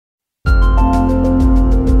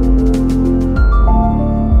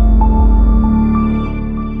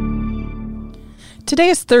Today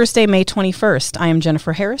is Thursday, May 21st. I am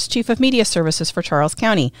Jennifer Harris, Chief of Media Services for Charles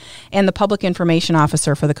County and the Public Information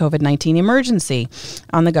Officer for the COVID-19 emergency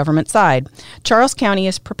on the government side. Charles County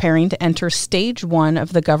is preparing to enter Stage 1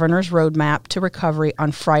 of the Governor's Roadmap to Recovery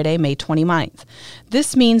on Friday, May 29th.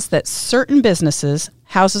 This means that certain businesses,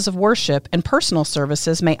 houses of worship, and personal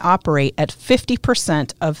services may operate at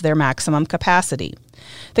 50% of their maximum capacity.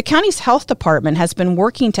 The county's health department has been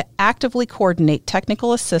working to actively coordinate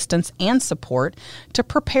technical assistance and support to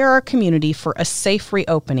prepare our community for a safe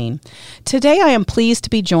reopening. Today, I am pleased to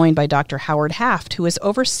be joined by Dr. Howard Haft, who is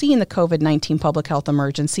overseeing the COVID-19 public health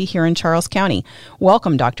emergency here in Charles County.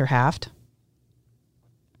 Welcome, Dr. Haft.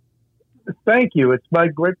 Thank you. It's my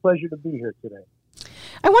great pleasure to be here today.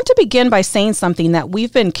 I want to begin by saying something that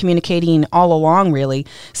we've been communicating all along, really,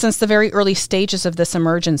 since the very early stages of this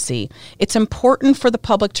emergency. It's important for the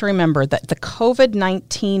public to remember that the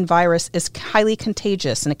COVID-19 virus is highly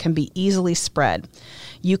contagious and it can be easily spread.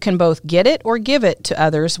 You can both get it or give it to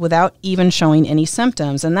others without even showing any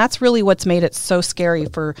symptoms. And that's really what's made it so scary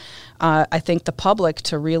for, I think, the public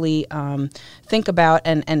to really think about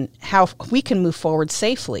and how we can move forward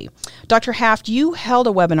safely. Dr. Haft, you held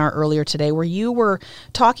a webinar earlier today where you were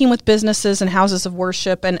talking with businesses and houses of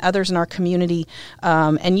worship and others in our community.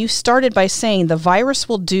 And you started by saying the virus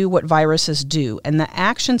will do what viruses do, and the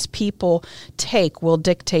actions people take will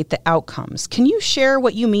dictate the outcomes. Can you share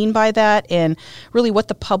what you mean by that and really what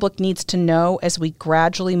the public needs to know as we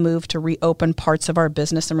gradually move to reopen parts of our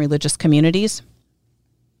business and religious communities?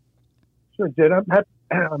 Sure, Jen.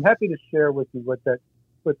 I'm happy to share with you what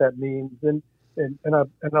that means, and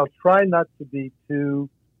I'll try not to be too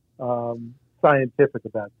scientific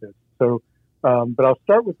about this. So, but I'll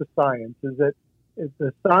start with the science. Is that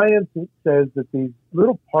the science says that these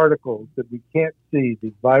little particles that we can't see,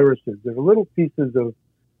 these viruses, they're little pieces of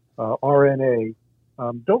RNA.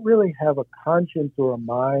 Don't really have a conscience or a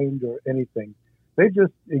mind or anything. They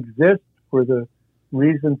just exist for the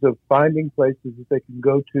reasons of finding places that they can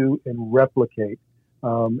go to and replicate.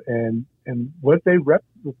 And what the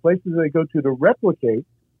places they go to replicate,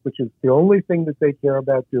 which is the only thing that they care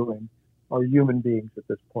about doing, are human beings at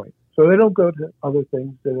this point. So they don't go to other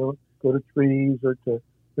things. They don't go to trees or to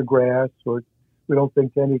the grass, or we don't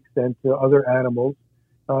think to any extent to other animals,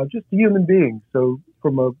 just human beings. So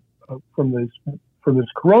from this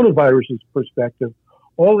coronavirus's perspective,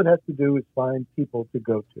 all it has to do is find people to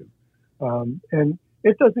go to. And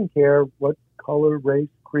it doesn't care what color, race,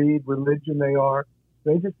 creed, religion they are.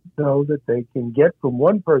 They just know that they can get from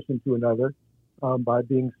one person to another by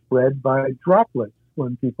being spread by droplets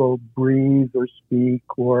when people breathe or speak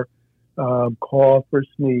or cough or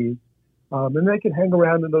sneeze. And they can hang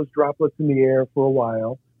around in those droplets in the air for a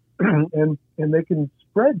while. and they can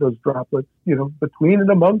spread those droplets, between and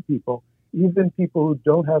among people. Even people who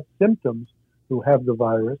don't have symptoms, who have the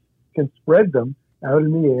virus, can spread them out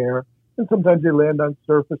in the air. And sometimes they land on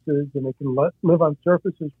surfaces, and they can live on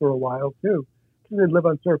surfaces for a while too. They live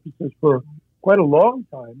on surfaces for quite a long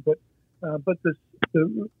time, but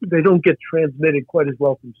they don't get transmitted quite as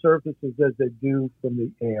well from surfaces as they do from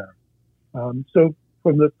the air. So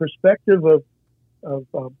from the perspective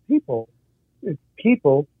of people, it's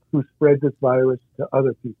people who spread this virus to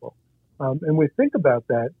other people. And we think about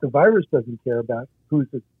that. The virus doesn't care about who's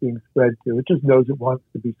it's being spread to. It just knows it wants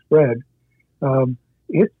to be spread.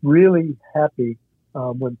 It's really happy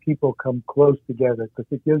when people come close together because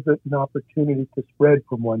it gives it an opportunity to spread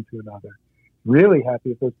from one to another. Really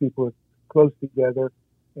happy if those people are close together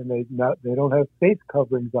and they don't have face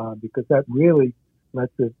coverings on, because that really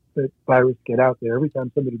lets the virus get out there. Every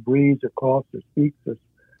time somebody breathes or coughs or speaks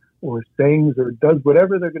or sings or does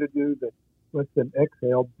whatever they're going to do that lets them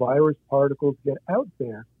exhale, virus particles get out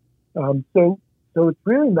there. So it's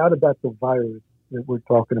really not about the virus that we're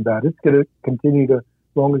talking about. It's going to continue to,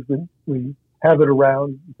 as long as we have it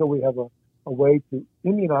around, until we have a way to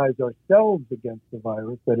immunize ourselves against the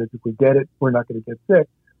virus. That is, if we get it, we're not going to get sick.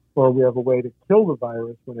 Or we have a way to kill the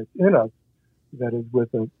virus when it's in us. That is,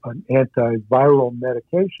 with an antiviral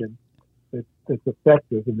medication that's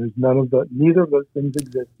effective. And there's neither of those things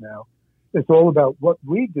exist now. It's all about what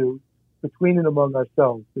we do between and among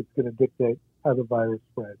ourselves that's going to dictate how the virus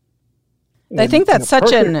spreads. I think that's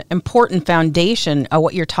such an important foundation of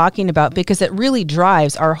what you're talking about, because it really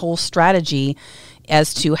drives our whole strategy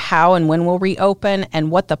as to how and when we'll reopen,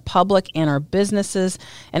 and what the public and our businesses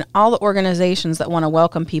and all the organizations that want to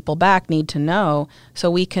welcome people back need to know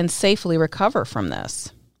so we can safely recover from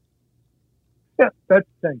this. Yeah,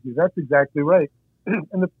 thank you. That's exactly right.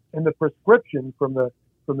 And the prescription from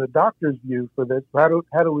the doctor's view for this, how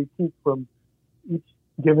do we keep from each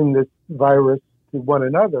giving this virus to one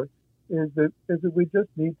another, is that we just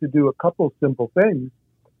need to do a couple simple things.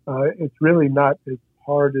 It's really not as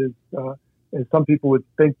hard as some people would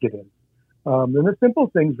think it is. And the simple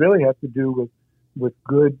things really have to do with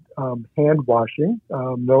good hand washing,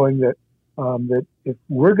 knowing that if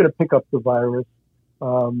we're going to pick up the virus,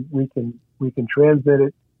 we can transmit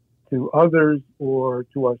it to others or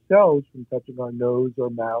to ourselves from touching our nose or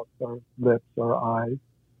mouth, our lips, our eyes.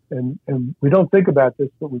 And we don't think about this,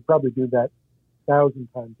 but we probably do that 1,000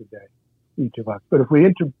 times a day, each of us. But if we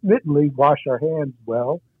intermittently wash our hands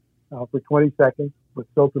well for 20 seconds with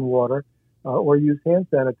soap and water, or use hand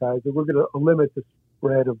sanitizer, we're going to limit the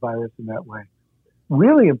spread of virus in that way.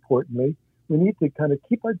 Really importantly, we need to kind of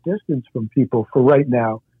keep our distance from people for right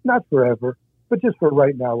now, not forever, but just for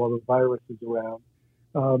right now while the virus is around.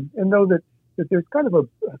 And know that there's kind of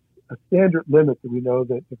a standard limit that we know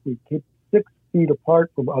that if we keep 6 feet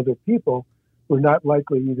apart from other people, we're not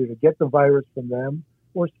likely either to get the virus from them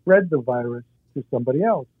or spread the virus to somebody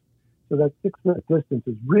else. So that 6-foot distance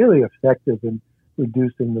is really effective in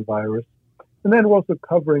reducing the virus. And then we're also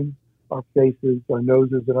covering our faces, our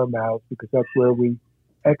noses, and our mouths, because that's where we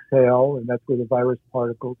exhale and that's where the virus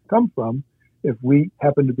particles come from. If we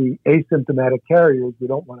happen to be asymptomatic carriers, we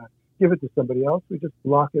don't want to give it to somebody else. We just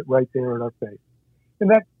block it right there in our face.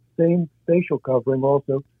 And that same facial covering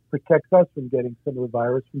also protects us from getting some of the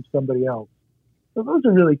virus from somebody else. So those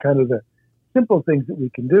are really kind of the simple things that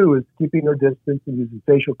we can do, is keeping our distance and using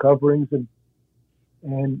facial coverings and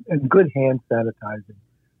good hand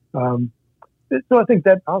sanitizing. So I think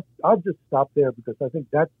that I'll just stop there, because I think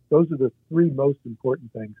those are the 3 most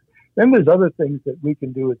important things. Then there's other things that we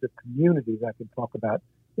can do as a community that I can talk about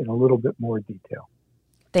in a little bit more detail.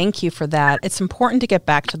 Thank you for that. It's important to get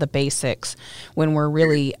back to the basics when we're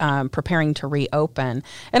really preparing to reopen.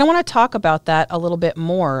 And I want to talk about that a little bit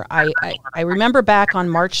more. I remember back on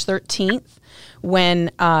March 13th when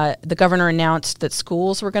the governor announced that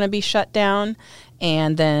schools were going to be shut down.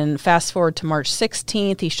 And then fast forward to March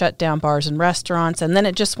 16th, he shut down bars and restaurants, and then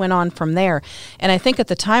it just went on from there. And I think at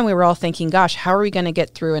the time we were all thinking, gosh, how are we going to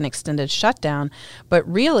get through an extended shutdown? But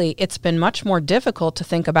really, it's been much more difficult to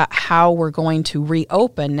think about how we're going to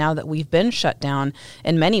reopen now that we've been shut down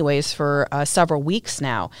in many ways for several weeks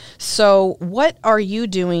now. So what are you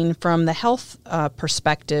doing from the health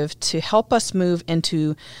perspective to help us move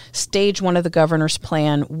into stage 1 of the governor's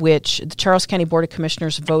plan, which the Charles County Board of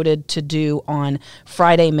Commissioners voted to do on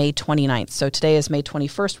Friday, May 29th. So today is May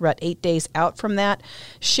 21st. We're at 8 days out from that.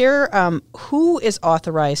 Share who is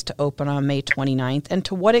authorized to open on May 29th and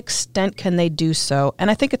to what extent can they do so.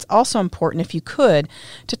 And I think it's also important, if you could,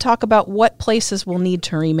 to talk about what places will need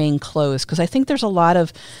to remain closed, because I think there's a lot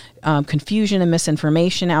of confusion and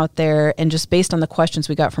misinformation out there. And just based on the questions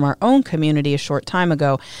we got from our own community a short time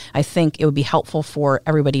ago, I think it would be helpful for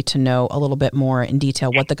everybody to know a little bit more in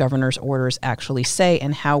detail what the governor's orders actually say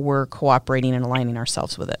and how we're cooperating and aligning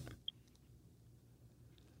ourselves with it.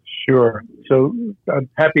 Sure. So I'm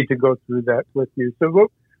happy to go through that with you. So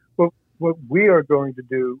what we are going to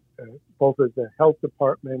do, both as a health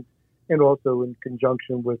department and also in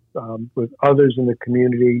conjunction with others in the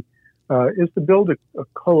community, is to build a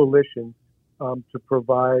coalition to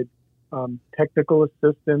provide technical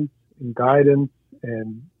assistance and guidance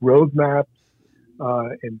and roadmaps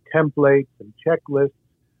and templates and checklists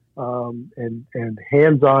and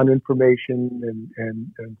hands-on information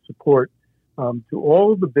and support to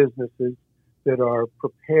all of the businesses that are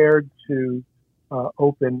prepared to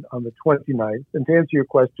open on the 29th. And to answer your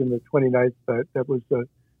question, the 29th, that was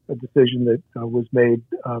a decision that was made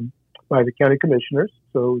by the county commissioners.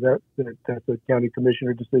 So that's a county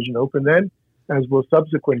commissioner decision open then, as will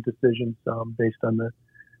subsequent decisions based on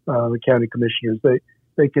the county commissioners.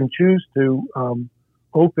 They can choose to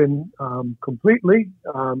open completely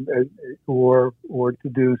or to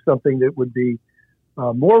do something that would be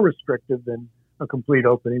more restrictive than a complete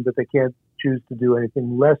opening, but they can't choose to do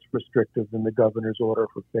anything less restrictive than the governor's order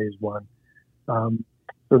for phase 1.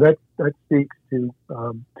 So that speaks to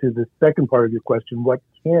the second part of your question: what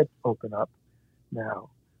can't open up now?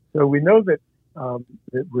 So we know that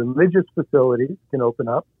religious facilities can open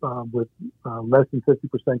up with less than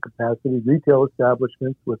 50% capacity, retail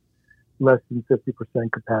establishments with less than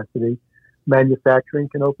 50% capacity, manufacturing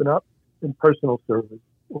can open up, and personal service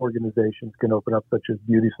organizations can open up, such as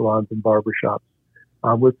beauty salons and barbershops,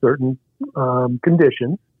 with certain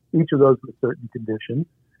conditions, each of those with certain conditions.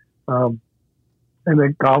 And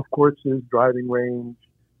then golf courses, driving range,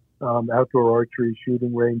 outdoor archery,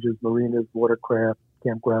 shooting ranges, marinas, watercraft,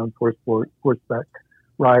 campgrounds, horseback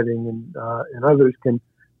riding, and others can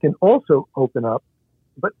also open up.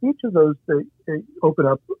 But each of those, they open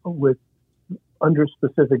up with under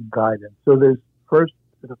specific guidance. So there's first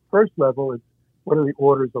at a first level, it's what do the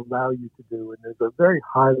orders allow you to do? And there's a very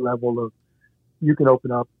high level of you can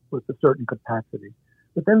open up with a certain capacity.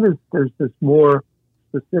 But then there's this more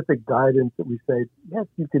specific guidance that we say, yes,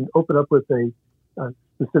 you can open up with a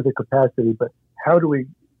specific capacity, but how do we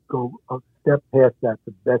go a step past that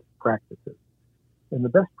to best practices? And the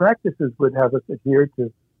best practices would have us adhere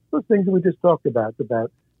to those things that we just talked about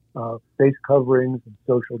face coverings and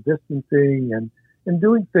social distancing and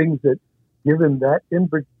doing things that, given that in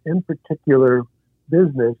particular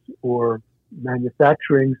business or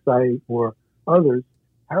manufacturing site or others,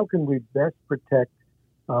 how can we best protect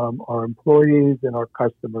our employees and our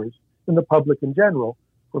customers and the public in general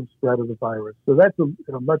from spread of the virus? So that's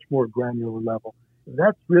at a much more granular level. And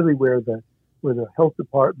that's really where the health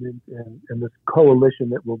department and this coalition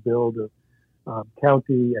that we'll build of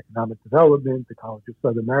county economic development, the College of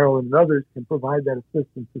Southern Maryland, and others can provide that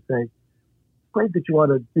assistance to say, great that you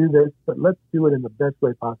want to do this, but let's do it in the best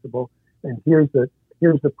way possible. And here's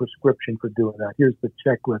the prescription for doing that. Here's the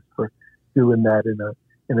checklist for doing that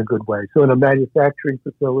in a good way. So in a manufacturing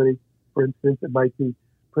facility, for instance, it might be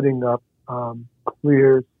putting up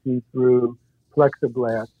clear, see-through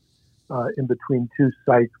plexiglass in between two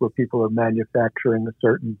sites where people are manufacturing a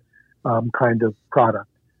certain kind of product,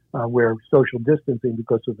 where social distancing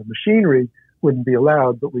because of the machinery wouldn't be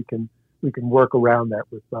allowed, but we can work around that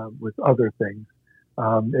with other things.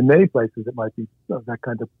 In many places, it might be that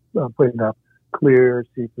kind of putting up clear,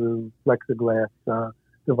 see-through plexiglass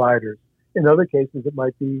dividers. In other cases, it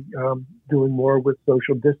might be doing more with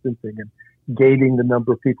social distancing and gating the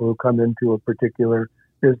number of people who come into a particular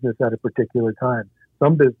business at a particular time.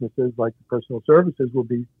 Some businesses, like the personal services, will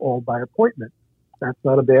be all by appointment. That's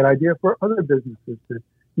not a bad idea for other businesses to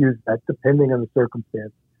use that, depending on the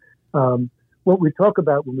circumstance. What we talk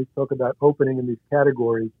about when we talk about opening in these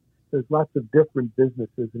categories, there's lots of different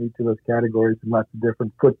businesses in each of those categories and lots of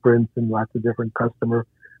different footprints and lots of different customer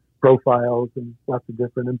profiles and lots of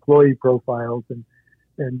different employee profiles. And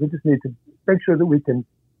we just need to make sure that we can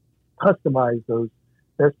customize those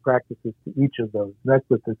best practices to each of those. And that's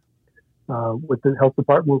what the health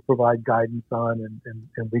department will provide guidance on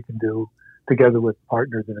and we can do together with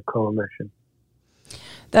partners in a coalition.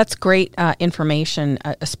 That's great information,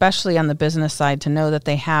 especially on the business side, to know that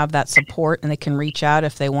they have that support and they can reach out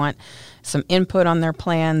if they want some input on their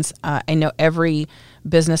plans. I know every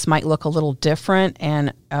business might look a little different,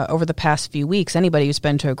 and over the past few weeks, anybody who's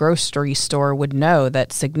been to a grocery store would know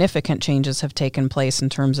that significant changes have taken place in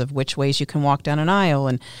terms of which ways you can walk down an aisle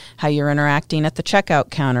and how you're interacting at the checkout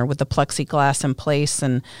counter with the plexiglass in place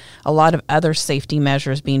and a lot of other safety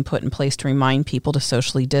measures being put in place to remind people to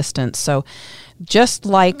socially distance. So just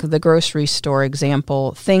like the grocery store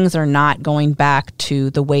example, things are not going back to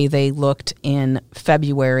the way they looked in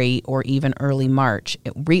February or even early March.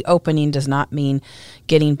 Reopening does not mean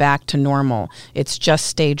getting back to normal. It's just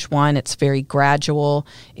stage one. It's very gradual.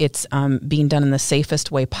 It's being done in the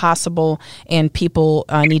safest way possible. And people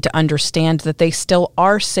need to understand that they still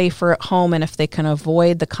are safer at home. And if they can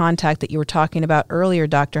avoid the contact that you were talking about earlier,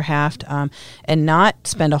 Dr. Haft, and not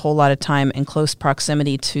spend a whole lot of time in close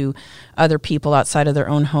proximity to other people outside of their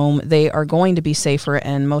own home, they are going to be safer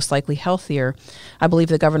and most likely healthier. I believe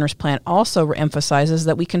the governor's plan also emphasizes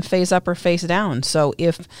that we can phase up or phase down. So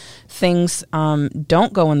if things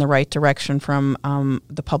don't go in the right direction from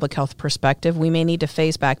the public health perspective, we may need to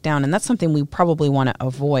phase back down. And that's something we probably want to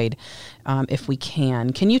avoid if we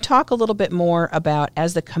can. Can you talk a little bit more about,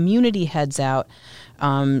 as the community heads out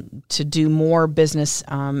to do more business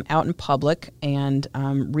out in public and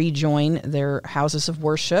rejoin their houses of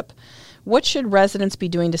worship, what should residents be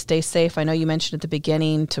doing to stay safe? I know you mentioned at the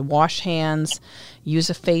beginning to wash hands,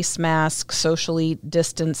 use a face mask, socially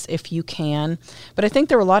distance if you can. But I think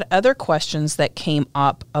there were a lot of other questions that came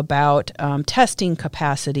up about testing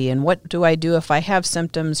capacity and what do I do if I have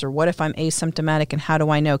symptoms or what if I'm asymptomatic and how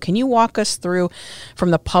do I know? Can you walk us through,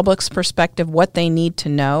 from the public's perspective, what they need to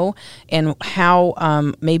know and how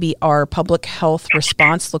maybe our public health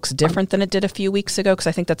response looks different than it did a few weeks ago? Because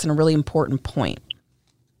I think that's a really important point.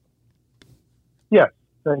 Yes,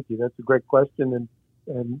 thank you. That's a great question.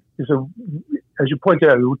 And so, as you pointed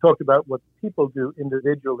out, we talked about what people do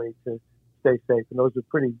individually to stay safe. And those are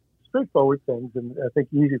pretty straightforward things, and I think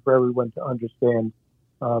easy for everyone to understand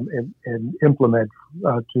and implement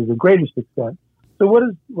to the greatest extent. So what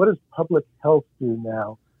does public health do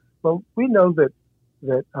now? Well, we know that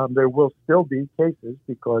there will still be cases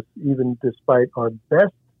because even despite our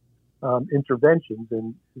best interventions,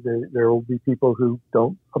 and there will be people who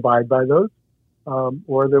don't abide by those.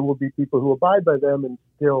 Or there will be people who abide by them and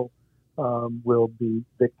still will be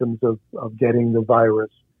victims of getting the virus.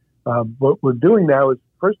 What we're doing now is,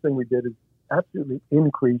 first thing we did is absolutely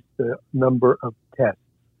increase the number of tests.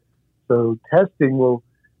 So testing will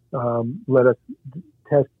let us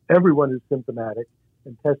test everyone who's symptomatic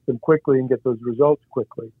and test them quickly and get those results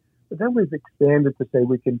quickly. But then we've expanded to say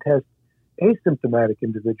we can test asymptomatic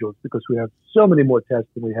individuals because we have so many more tests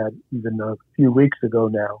than we had even a few weeks ago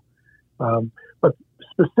now. But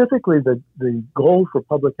specifically, the goal for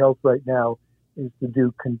public health right now is to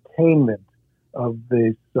do containment of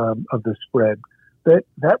the spread.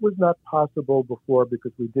 That was not possible before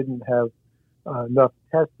because we didn't have enough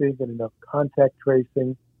testing and enough contact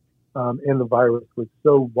tracing, and the virus was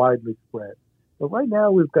so widely spread. But right now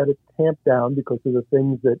we've got it tamped down because of the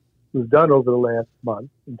things that we've done over the last month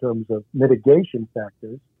in terms of mitigation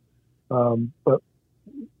factors. But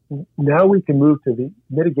now we can move to the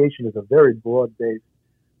mitigation is a very broad-based,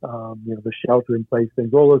 the shelter-in-place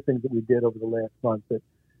things, all those things that we did over the last month that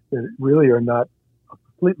really are not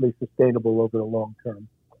completely sustainable over the long term.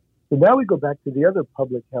 So now we go back to the other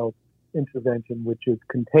public health intervention, which is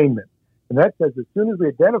containment. And that says as soon as we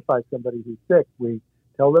identify somebody who's sick, we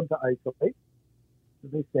tell them to isolate.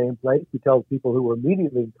 They stay in place. We tell people who are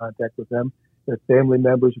immediately in contact with them, their family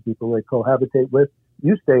members or people they cohabitate with,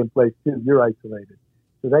 you stay in place too, you're isolated.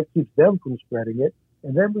 So that keeps them from spreading it.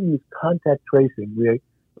 And then we use contact tracing. We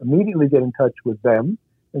immediately get in touch with them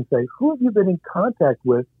and say, who have you been in contact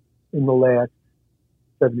with in the last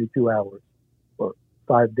 72 hours or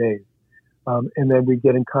 5 days? And then we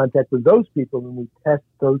get in contact with those people and we test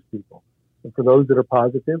those people. And for those that are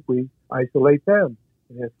positive, we isolate them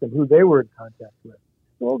and ask them who they were in contact with.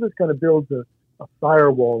 So all this kind of builds a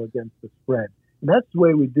firewall against the spread. And that's the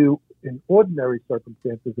way we do in ordinary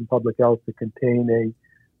circumstances in public health to contain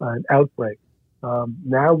an outbreak.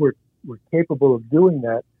 Now we're capable of doing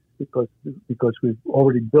that because we've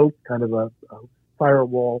already built kind of a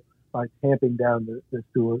firewall by tamping down this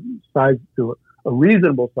to a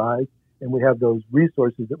reasonable size, and we have those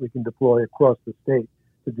resources that we can deploy across the state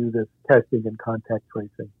to do this testing and contact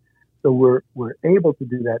tracing. So we're able to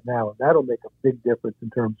do that now, and that'll make a big difference in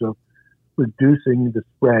terms of reducing the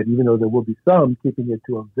spread, even though there will be some, keeping it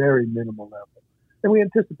to a very minimal level. And we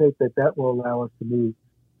anticipate that will allow us to move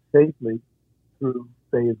safely through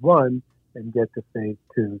phase 1 and get to phase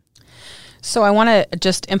 2. So I want to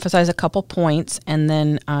just emphasize a couple points, and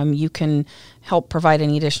then you can help provide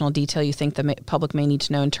any additional detail you think the public may need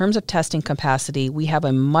to know. In terms of testing capacity, we have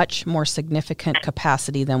a much more significant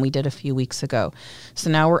capacity than we did a few weeks ago. So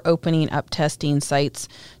now we're opening up testing sites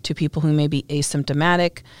to people who may be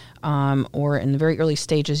asymptomatic or in the very early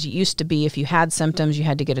stages. It used to be if you had symptoms, you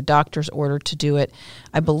had to get a doctor's order to do it.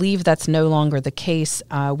 I believe that's no longer the case.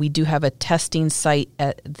 We do have a testing site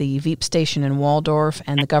at the Veep station in Waldorf,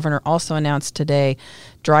 and the governor also announced today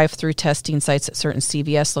drive-through testing sites at certain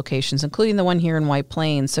CVS locations, including the one here in White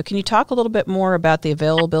Plains. So can you talk a little bit more about the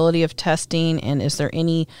availability of testing, and is there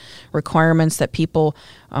any requirements that people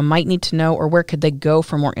might need to know, or where could they go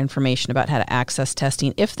for more information about how to access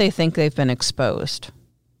testing if they think they've been exposed?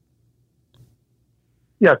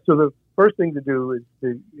 Yeah, so the first thing to do is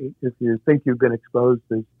if you think you've been exposed,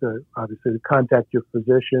 is obviously to contact your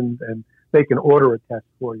physician and they can order a test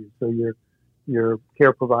for you. So your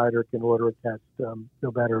care provider can order a test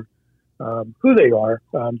no matter who they are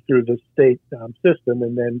through the state system.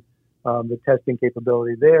 And then the testing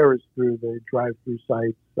capability there is through the drive-through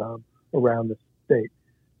sites around the state.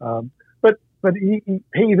 But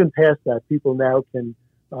even past that, people now can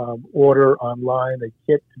order online a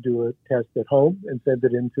kit to do a test at home and send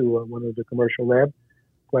it into one of the commercial lab,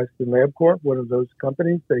 Quest and LabCorp, one of those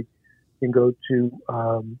companies. They can go to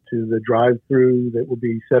the drive-through that will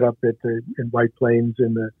be set up in White Plains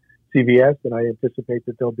in the CVS, and I anticipate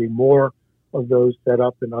that there'll be more of those set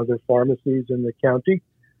up in other pharmacies in the county.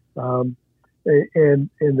 And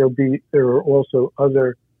there are also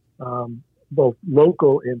other both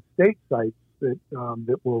local and state sites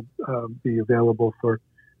that will be available for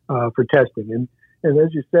testing. And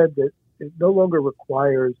as you said, that it no longer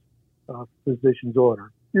requires a physician's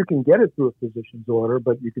order. You can get it through a physician's order,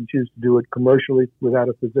 but you can choose to do it commercially without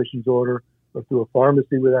a physician's order, or through a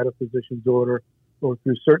pharmacy without a physician's order, or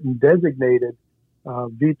through certain designated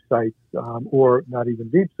Veep sites, or not even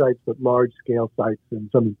Veep sites, but large-scale sites, and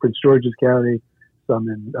some in Prince George's County, some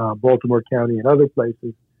in Baltimore County, and other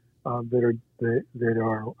places that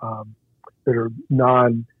are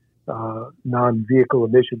non-vehicle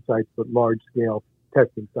emission sites, but large-scale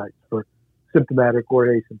testing sites for symptomatic or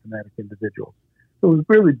asymptomatic individuals. So we've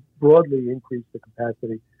really broadly increased the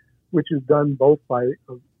capacity, which is done both by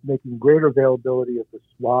making greater availability of the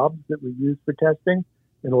swabs that we use for testing,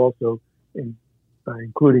 and also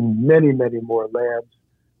including many, many more labs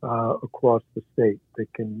across the state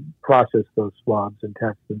that can process those swabs and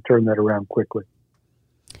test and turn that around quickly.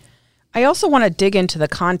 I also want to dig into the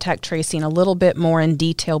contact tracing a little bit more in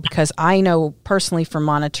detail, because I know personally from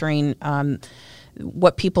monitoring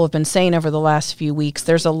what people have been saying over the last few weeks,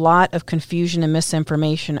 there's a lot of confusion and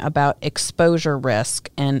misinformation about exposure risk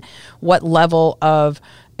and what level of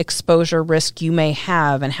exposure risk you may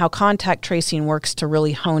have and how contact tracing works to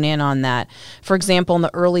really hone in on that. For example, in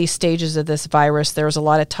the early stages of this virus, there was a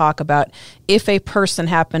lot of talk about if a person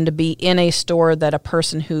happened to be in a store that a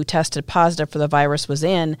person who tested positive for the virus was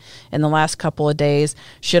in the last couple of days,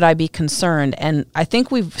 should I be concerned? And I think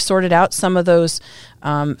we've sorted out some of those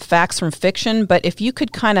facts from fiction, but if you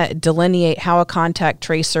could kind of delineate how a contact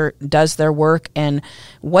tracer does their work and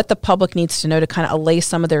what the public needs to know to kind of allay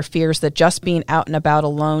some of their fears that just being out and about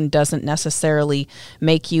alone doesn't necessarily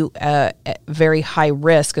make you very high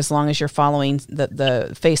risk, as long as you're following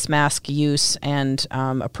the face mask use and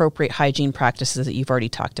appropriate hygiene practices that you've already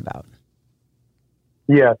talked about.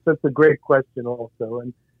 Yes, that's a great question also.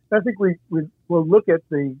 And I think we'll look at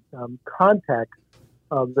the contacts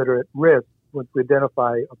that are at risk once we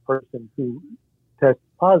identify a person who tests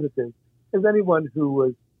positive as anyone who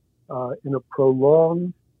was in a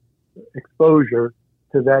prolonged exposure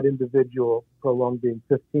to that individual, prolonged being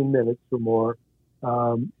 15 minutes or more,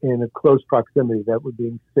 in a close proximity. That would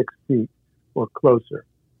be 6 feet or closer.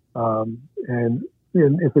 And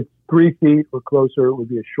if it's 3 feet or closer, it would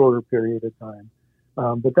be a shorter period of time.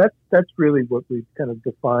 But that's really what we kind of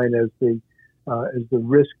define as the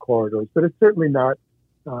risk corridors. But it's certainly not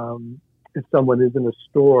if someone is in a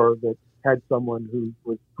store that had someone who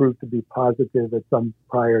was proved to be positive at some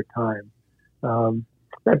prior time.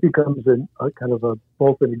 That becomes a kind of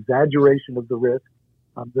both an exaggeration of the risk.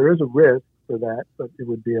 There is a risk for that, but it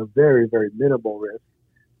would be a very, very minimal risk.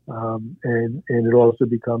 And it also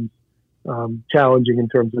becomes challenging in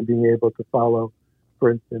terms of being able to follow,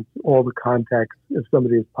 for instance, all the contacts. If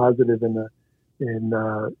somebody is positive in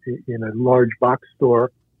a large box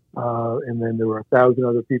store, and then there were 1,000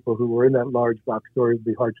 other people who were in that large box store, it'd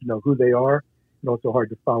be hard to know who they are, and also hard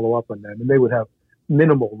to follow up on them. And they would have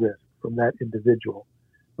minimal risk from that individual.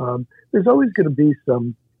 There's always going to be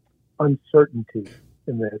some uncertainty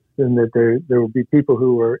in this, in that there will be people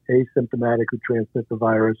who are asymptomatic who transmit the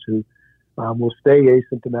virus who will stay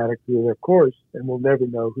asymptomatic through their course and will never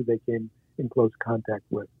know who they came in close contact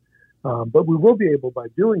with. But we will be able, by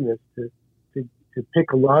doing this, to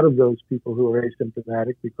pick a lot of those people who are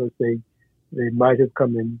asymptomatic, because they might have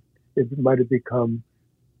come in, it might have become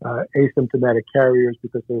asymptomatic carriers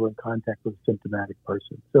because they were in contact with a symptomatic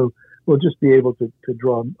person. So we'll just be able to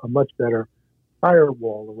draw a much better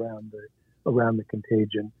firewall around the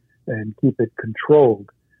contagion and keep it controlled.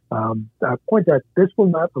 I point out this will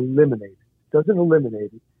not eliminate it. It doesn't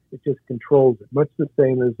eliminate it. It just controls it, much the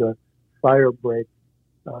same as a fire break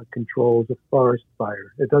controls a forest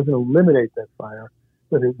fire. It doesn't eliminate that fire,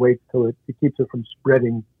 but it waits till it keeps it from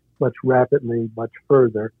spreading much rapidly, much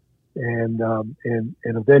further, and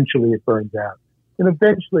eventually it burns out. And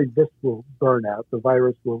eventually this will burn out. The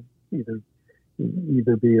virus will either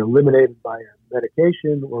be eliminated by a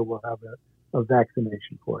medication or we'll have a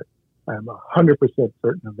vaccination for it. I'm 100%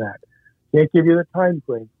 certain of that. Can't give you the time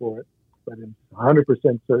frame for it, but I'm 100%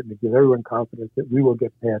 certain to give everyone confidence that we will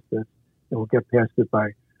get past this, and we'll get past it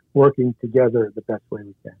by working together the best way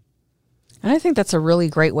we can. And I think that's a really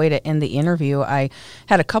great way to end the interview. I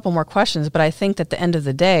had a couple more questions, but I think that at the end of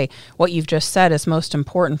the day, what you've just said is most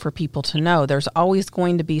important for people to know. There's always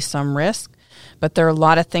going to be some risk, but there are a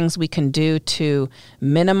lot of things we can do to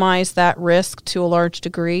minimize that risk to a large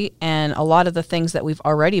degree. And a lot of the things that we've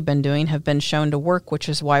already been doing have been shown to work, which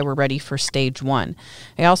is why we're ready for stage 1.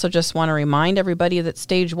 I also just want to remind everybody that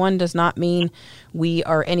stage 1 does not mean we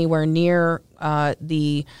are anywhere near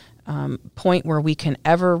the point where we can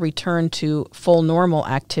ever return to full normal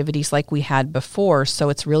activities like we had before. So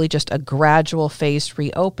it's really just a gradual phased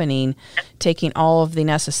reopening, taking all of the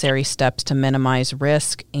necessary steps to minimize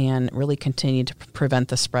risk and really continue to prevent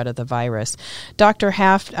the spread of the virus. Dr.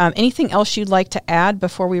 Haft, anything else you'd like to add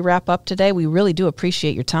before we wrap up today? We really do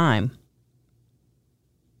appreciate your time.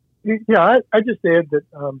 Yeah, I just add that,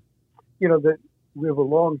 that we have a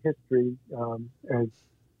long history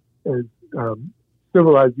as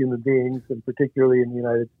civilized human beings, and particularly in the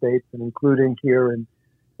United States and including here in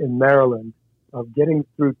Maryland, of getting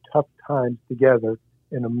through tough times together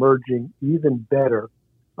and emerging even better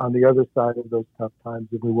on the other side of those tough times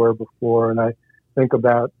than we were before. And I think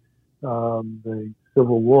about the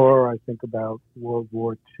Civil War, I think about World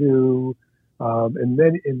War II, and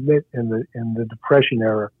then in the Depression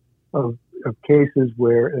era of cases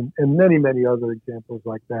where, and many, many other examples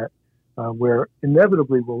like that, where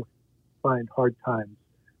inevitably we'll find hard times.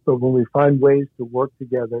 But when we find ways to work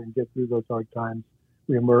together and get through those hard times,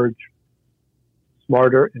 we emerge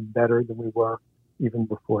smarter and better than we were even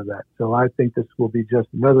before that. So I think this will be just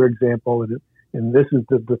another example, and this is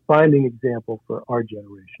the defining example for our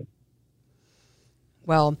generation.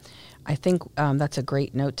 Well, I think that's a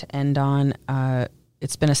great note to end on.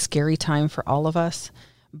 It's been a scary time for all of us,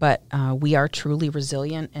 but we are truly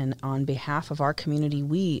resilient, and on behalf of our community,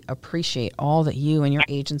 we appreciate all that you and your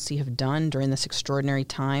agency have done during this extraordinary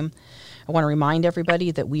time. I want to remind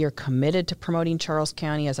everybody that we are committed to promoting Charles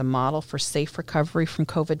County as a model for safe recovery from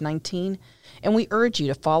COVID-19, and we urge you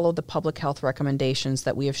to follow the public health recommendations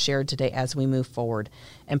that we have shared today as we move forward.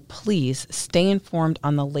 And please stay informed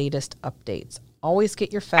on the latest updates. Always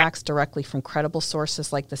get your facts directly from credible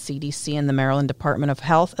sources like the CDC and the Maryland Department of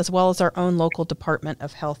Health, as well as our own local Department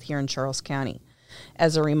of Health here in Charles County.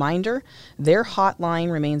 As a reminder, their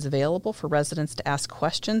hotline remains available for residents to ask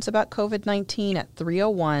questions about COVID-19 at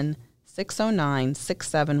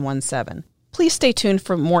 301-609-6717. Please stay tuned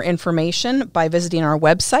for more information by visiting our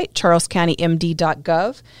website,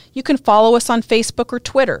 charlescountymd.gov. You can follow us on Facebook or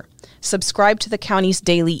Twitter. Subscribe to the county's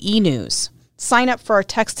daily e-news. Sign up for our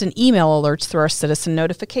text and email alerts through our citizen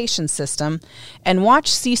notification system, and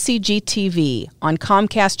watch CCG TV on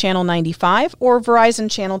Comcast Channel 95 or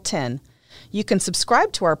Verizon Channel 10. You can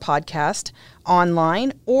subscribe to our podcast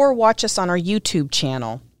online or watch us on our YouTube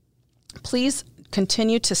channel. Please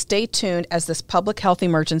continue to stay tuned as this public health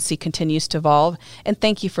emergency continues to evolve, and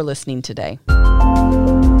thank you for listening today.